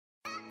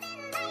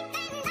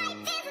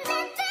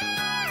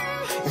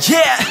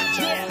Yeah.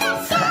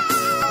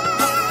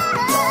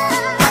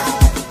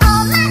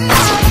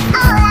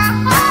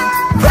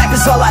 Rap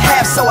is all I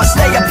have, so I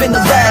stay up in the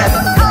lab.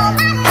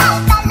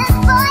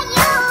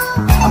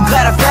 I'm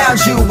glad I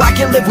found you, I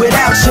can live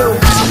without you.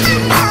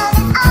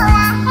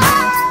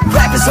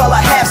 Rap is all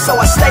I have, so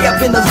I stay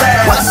up in the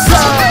lab. What's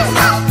up?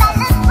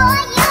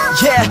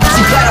 Yeah,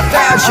 I'm glad I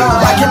found you,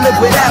 I can live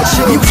without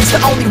you. Music's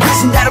the only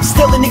reason that I'm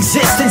still in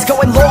existence.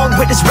 Going long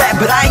with this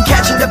rap, but I ain't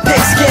catching the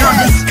pigskin.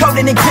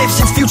 Coding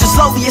encryptions, future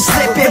slowly is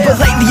slipping.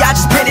 But lately I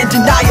just been in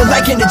denial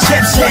like an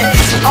Egyptian.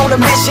 On a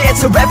mission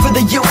to rap for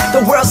the youth. The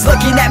world's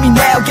looking at me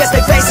now, guess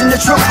they facing the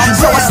truth.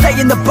 So I stay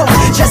in the booth,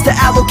 just to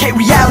allocate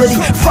reality.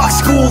 Fuck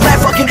school and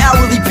fucking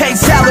hourly paid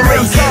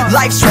salary.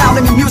 Life's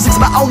drowning me, music's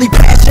my only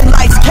passion.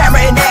 Lights,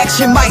 camera and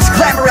action, mics,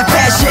 glamour and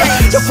passion.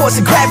 The force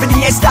of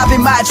gravity ain't stopping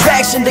my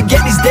attraction. To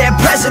get these damn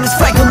presidents,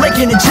 Franklin,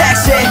 Lincoln and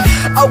Jackson.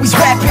 Always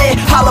rapping,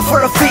 holler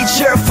for a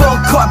feature. Full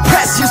court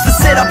press, used to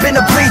sit up in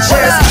the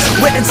bleachers.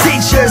 Winning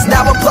teachers,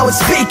 now I'm blowing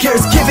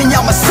speakers. Giving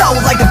y'all my soul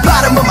like the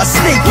bottom of my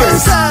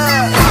sneakers.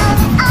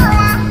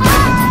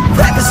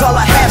 Rap is all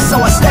I have, so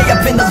I stay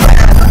up in the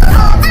lab.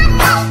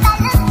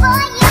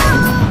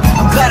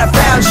 I'm glad I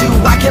found you,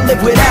 I can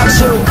live without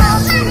you.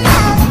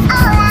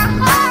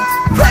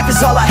 Rap is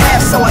all I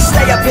have, so I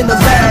stay up in the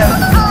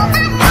lab.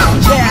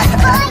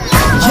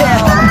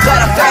 Yeah, I'm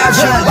glad I found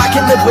you, I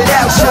can live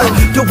without you.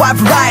 The wide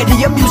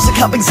variety of music,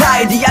 help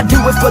anxiety. I do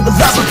it for the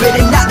love of it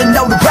and not the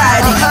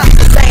notoriety.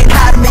 People saying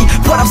hi to me,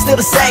 but I'm still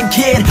the same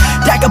kid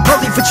that got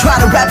bullied for trying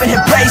to rap and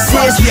hit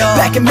braces.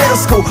 Back in middle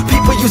school,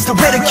 people used to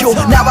ridicule.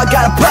 Now I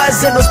got a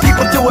buzz and those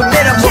people doing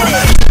minimal.